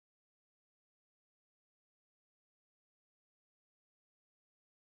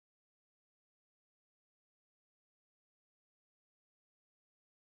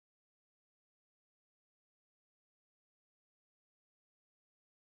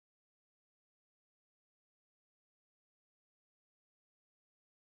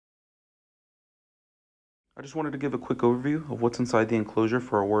I just wanted to give a quick overview of what's inside the enclosure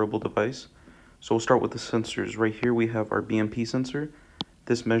for our wearable device. So we'll start with the sensors. Right here we have our BMP sensor.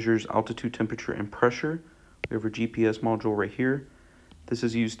 This measures altitude, temperature, and pressure. We have our GPS module right here. This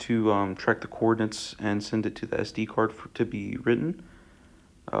is used to track the coordinates and send it to the SD card to be written.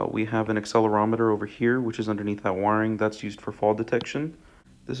 We have an accelerometer over here, which is underneath that wiring. That's used for fall detection.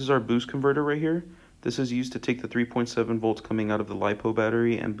 This is our boost converter right here. This is used to take the 3.7 volts coming out of the LiPo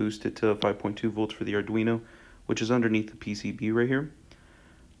battery and boost it to 5.2 volts for the Arduino, which is underneath the PCB right here.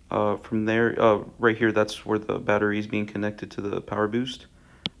 From there, right here, that's where the battery is being connected to the power boost.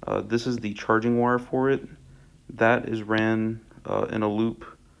 This is the charging wire for it. That is ran in a loop.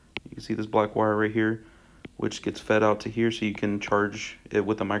 You can see this black wire right here, which gets fed out to here so you can charge it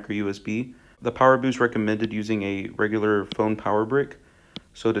with a micro USB. The power boost recommended using a regular phone power brick.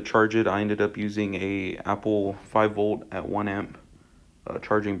 So to charge it, I ended up using a Apple 5 volt at 1 amp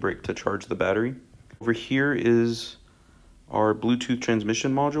charging brick to charge the battery. Over here is our Bluetooth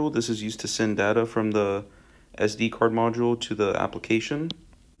transmission module. This is used to send data from the SD card module to the application.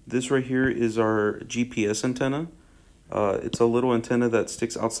 This right here is our GPS antenna. It's a little antenna that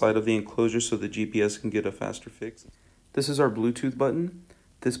sticks outside of the enclosure so the GPS can get a faster fix. This is our Bluetooth button.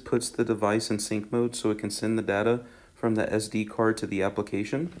 This puts the device in sync mode so it can send the data from the SD card to the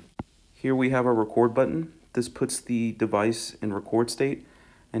application. Here we have our record button. This puts the device in record state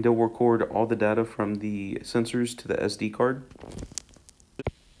and it'll record all the data from the sensors to the SD card.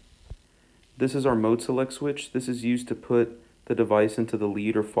 This is our mode select switch. This is used to put the device into the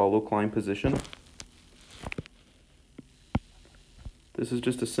lead or follow climb position. This is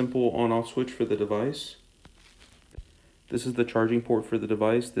just a simple on-off switch for the device. This is the charging port for the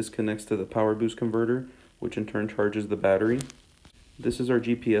device. This connects to the power boost converter, which in turn charges the battery. This is our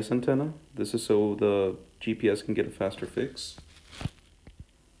GPS antenna. This is so the GPS can get a faster fix.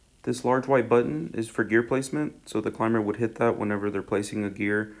 This large white button is for gear placement, so the climber would hit that whenever they're placing a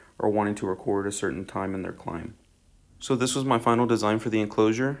gear or wanting to record a certain time in their climb. So this was my final design for the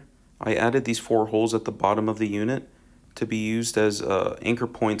enclosure. I added these 4 holes at the bottom of the unit to be used as anchor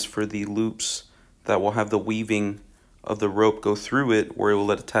points for the loops that will have the weaving of the rope go through it where it will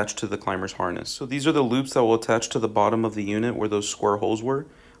attach to the climber's harness. So these are the loops that will attach to the bottom of the unit where those square holes were.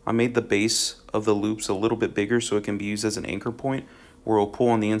 I made the base of the loops a little bit bigger so it can be used as an anchor point where it will pull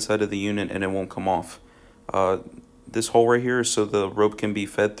on the inside of the unit and it won't come off. This hole right here is so the rope can be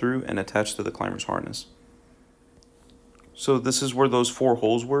fed through and attached to the climber's harness. So this is where those 4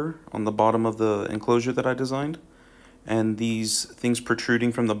 holes were on the bottom of the enclosure that I designed. And these things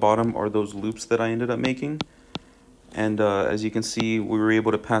protruding from the bottom are those loops that I ended up making. And as you can see, we were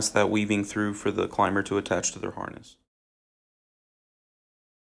able to pass that weaving through for the climber to attach to their harness.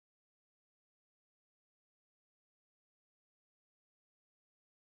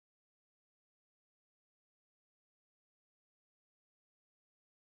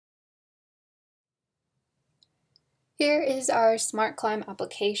 Here is our SmartClimb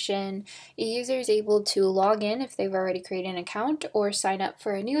application. A user is able to log in if they've already created an account or sign up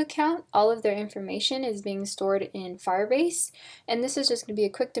for a new account. All of their information is being stored in Firebase, and this is just going to be a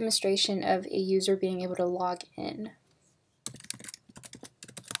quick demonstration of a user being able to log in.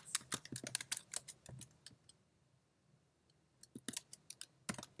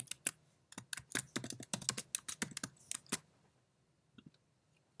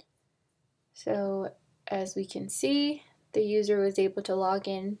 So as we can see, the user was able to log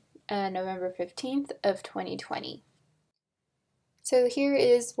in November 15th of 2020. So here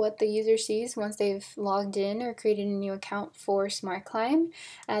is what the user sees once they've logged in or created a new account for SmartClimb.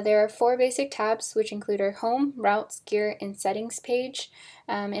 There are 4 basic tabs, which include our home, routes, gear, and settings page.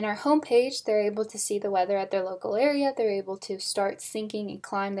 In our home page, they're able to see the weather at their local area. They're able to start syncing a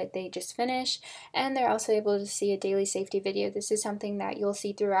climb that they just finished, and they're also able to see a daily safety video. This is something that you'll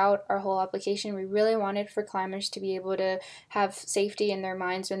see throughout our whole application. We really wanted for climbers to be able to have safety in their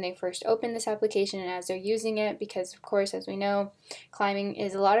minds when they first open this application and as they're using it, because of course, as we know, climbing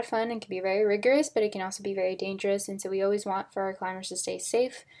is a lot of fun and can be very rigorous, but it can also be very dangerous, and so we always want for our climbers to stay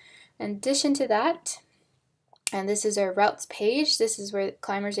safe. In addition to that, and this is our routes page. This is where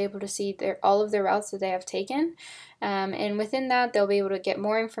climbers are able to see all of their routes that they have taken. And within that, they'll be able to get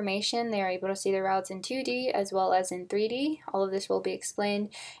more information. They are able to see the routes in 2D as well as in 3D. All of this will be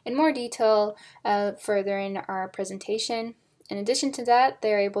explained in more detail further in our presentation. In addition to that,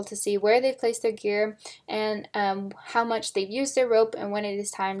 they're able to see where they've placed their gear and how much they've used their rope and when it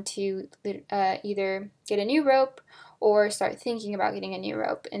is time to either get a new rope or start thinking about getting a new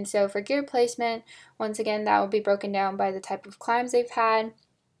rope. And so for gear placement, once again, that will be broken down by the type of climbs they've had.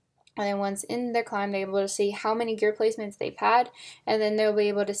 And then once in their climb, they're able to see how many gear placements they've had, and then they'll be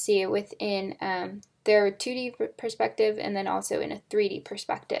able to see it within their 2D perspective and then also in a 3D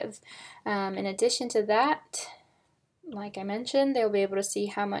perspective. In addition to that, like I mentioned, they'll be able to see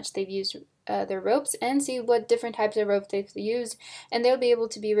how much they've used their ropes and see what different types of rope they've used, and they'll be able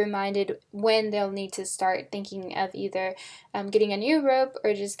to be reminded when they'll need to start thinking of either getting a new rope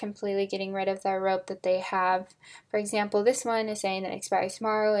or just completely getting rid of that rope that they have. For example, this one is saying that expires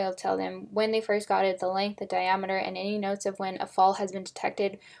tomorrow. It'll tell them when they first got it, the length, the diameter, and any notes of when a fall has been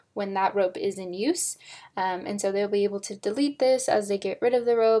detected when that rope is in use. And so they'll be able to delete this as they get rid of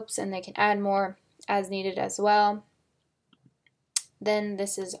the ropes, and they can add more as needed as well. Then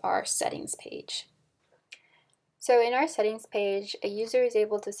this is our settings page. So in our settings page, a user is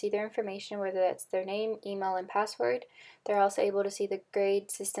able to see their information, whether that's their name, email, and password. They're also able to see the grade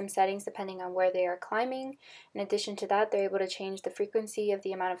system settings depending on where they are climbing. In addition to that, they're able to change the frequency of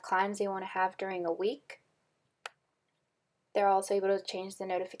the amount of climbs they want to have during a week. They're also able to change the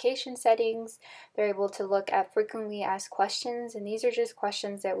notification settings. They're able to look at frequently asked questions, and these are just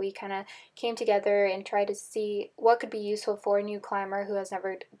questions that we kind of came together and tried to see what could be useful for a new climber who has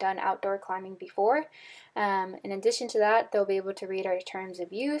never done outdoor climbing before. In addition to that, they'll be able to read our terms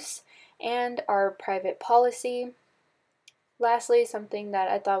of use and our private policy. Lastly, something that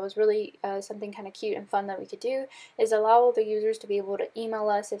I thought was really something kind of cute and fun that we could do is allow all the users to be able to email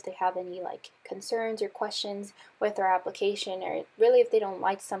us if they have any like concerns or questions with our application, or really if they don't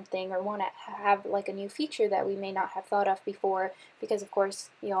like something or want to have like a new feature that we may not have thought of before, because of course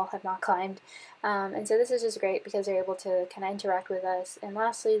you all have not climbed. And so this is just great because they're able to kind of interact with us. And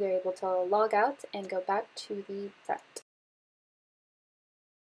lastly, they're able to log out and go back to the front.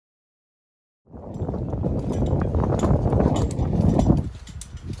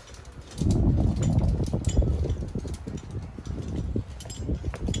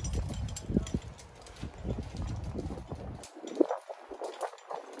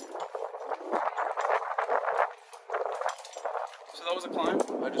 So that was a climb.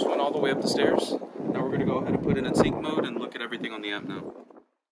 I just went all the way up the stairs. Now we're going to go ahead and put it in sync mode and look at everything on the app now.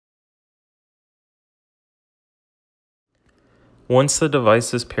 Once the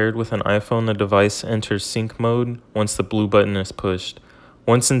device is paired with an iPhone, the device enters sync mode once the blue button is pushed.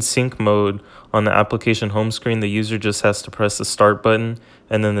 Once in sync mode, on the application home screen, the user just has to press the start button,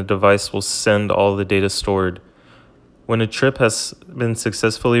 and then the device will send all the data stored. When a trip has been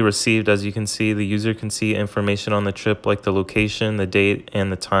successfully received, as you can see, the user can see information on the trip like the location, the date,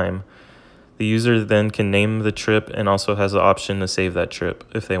 and the time. The user then can name the trip and also has the option to save that trip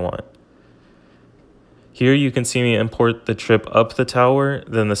if they want. Here you can see me import the trip up the tower,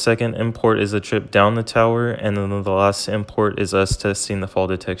 then the second import is the trip down the tower, and then the last import is us testing the fall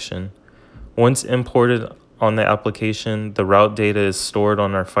detection. Once imported on the application, the route data is stored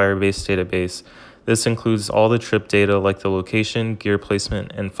on our Firebase database. This includes all the trip data like the location, gear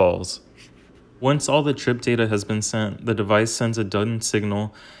placement, and falls. Once all the trip data has been sent, the device sends a done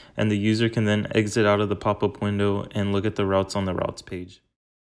signal, and the user can then exit out of the pop-up window and look at the routes on the routes page.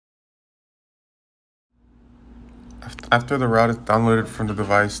 After the route is downloaded from the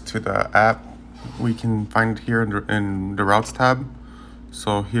device to the app, we can find it here in the routes tab.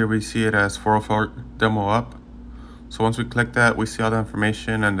 So here we see it as 404 demo up. So once we click that, we see all the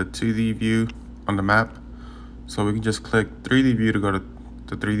information and the 2D view on the map. So we can just click 3D view to go to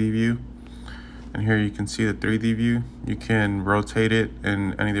the 3D view. And here you can see the 3D view. You can rotate it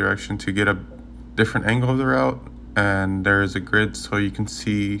in any direction to get a different angle of the route. And there is a grid so you can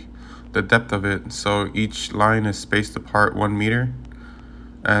see the depth of it. So each line is spaced apart 1 meter,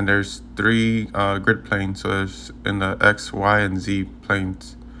 and there's 3 grid planes. So there's in the X, Y, and Z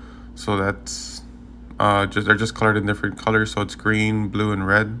planes. So that's they're just colored in different colors. So it's green, blue, and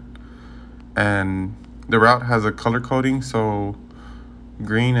red. And the route has a color coding. So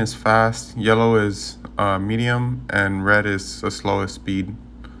green is fast, yellow is medium, and red is the slowest speed.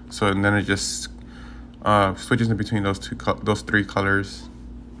 So and then it just switches in between those 3 colors.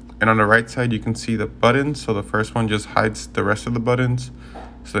 And on the right side, you can see the buttons. So the first one just hides the rest of the buttons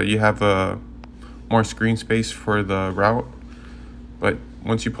so that you have more screen space for the route. But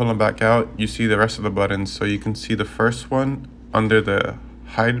once you pull them back out, you see the rest of the buttons. So you can see the first one under the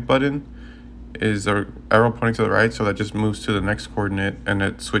hide button is an arrow pointing to the right. So that just moves to the next coordinate, and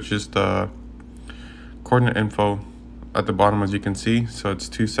it switches the coordinate info at the bottom, as you can see. So it's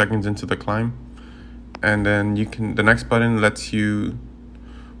 2 seconds into the climb. And then the next button lets you,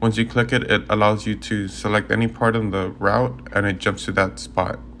 once you click it, it allows you to select any part of the route, and it jumps to that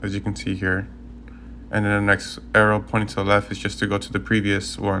spot, as you can see here. And then the next arrow pointing to the left is just to go to the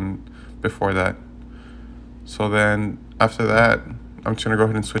previous one before that. So then after that, I'm just gonna go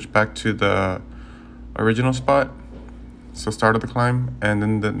ahead and switch back to the original spot. so start of the climb, and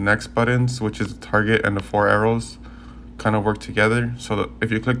then the next buttons, which is the target and the 4 arrows, kind of work together. So that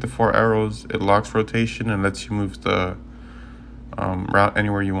if you click the 4 arrows, it locks rotation and lets you move the route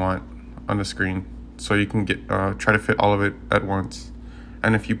anywhere you want on the screen. So you can get try to fit all of it at once.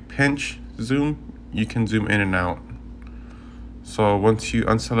 And if you pinch zoom, you can zoom in and out. So once you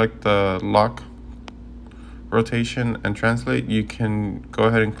unselect the lock rotation and translate, you can go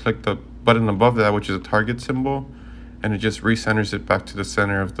ahead and click the button above that, which is a target symbol, and it just recenters it back to the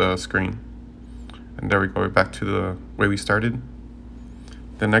center of the screen. And there we go, we're back to the way we started.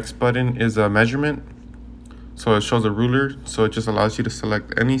 The next button is a measurement. So it shows a ruler, so it just allows you to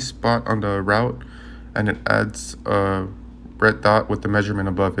select any spot on the route, and it adds a red dot with the measurement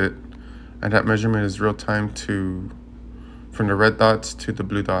above it. And that measurement is real time from the red dots to the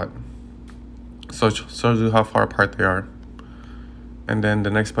blue dot. So it shows you how far apart they are. And then the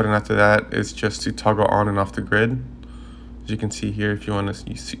next button after that is just to toggle on and off the grid. As you can see here, if you want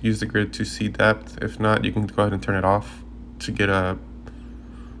to use the grid to see depth. If not, you can go ahead and turn it off to get a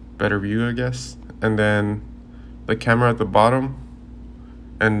better view, I guess. And then the camera at the bottom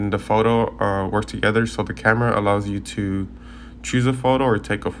and the photo work together. So the camera allows you to choose a photo or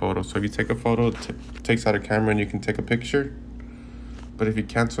take a photo. So if you take a photo, it takes out a camera and you can take a picture. But if you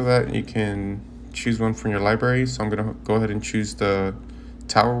cancel that, you can choose one from your library. So I'm gonna go ahead and choose the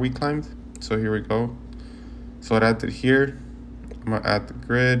tower we climbed. So here we go. So it added here. I'm gonna add the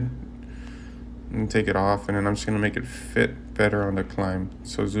grid and take it off, and then I'm just gonna make it fit better on the climb.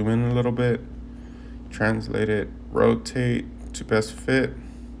 So zoom in a little bit, translate it, rotate to best fit,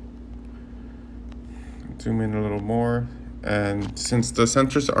 zoom in a little more. And since the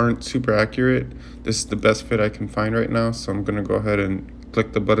sensors aren't super accurate, this is the best fit I can find right now. So I'm gonna go ahead and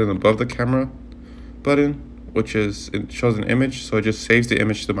click the button above the camera button, which is, it shows an image, so it just saves the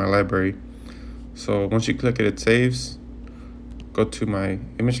image to my library. So once you click it, it saves. Go to my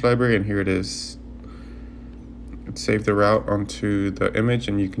image library, and here it is. It saved the route onto the image,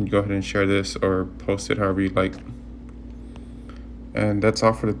 and you can go ahead and share this or post it however you like. And that's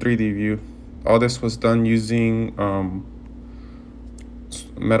all for the 3D view. All this was done using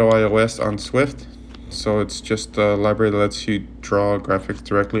Metal iOS on Swift. So it's just a library that lets you draw graphics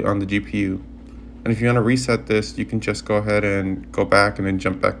directly on the GPU. And if you want to reset this, you can just go ahead and go back and then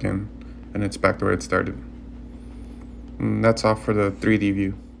jump back in, and it's back to where it started. And that's all for the 3D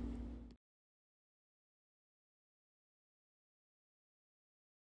view.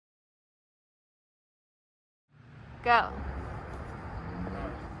 Go.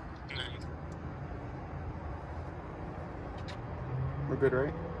 We're good,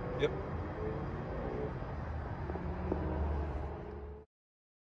 right? Yep.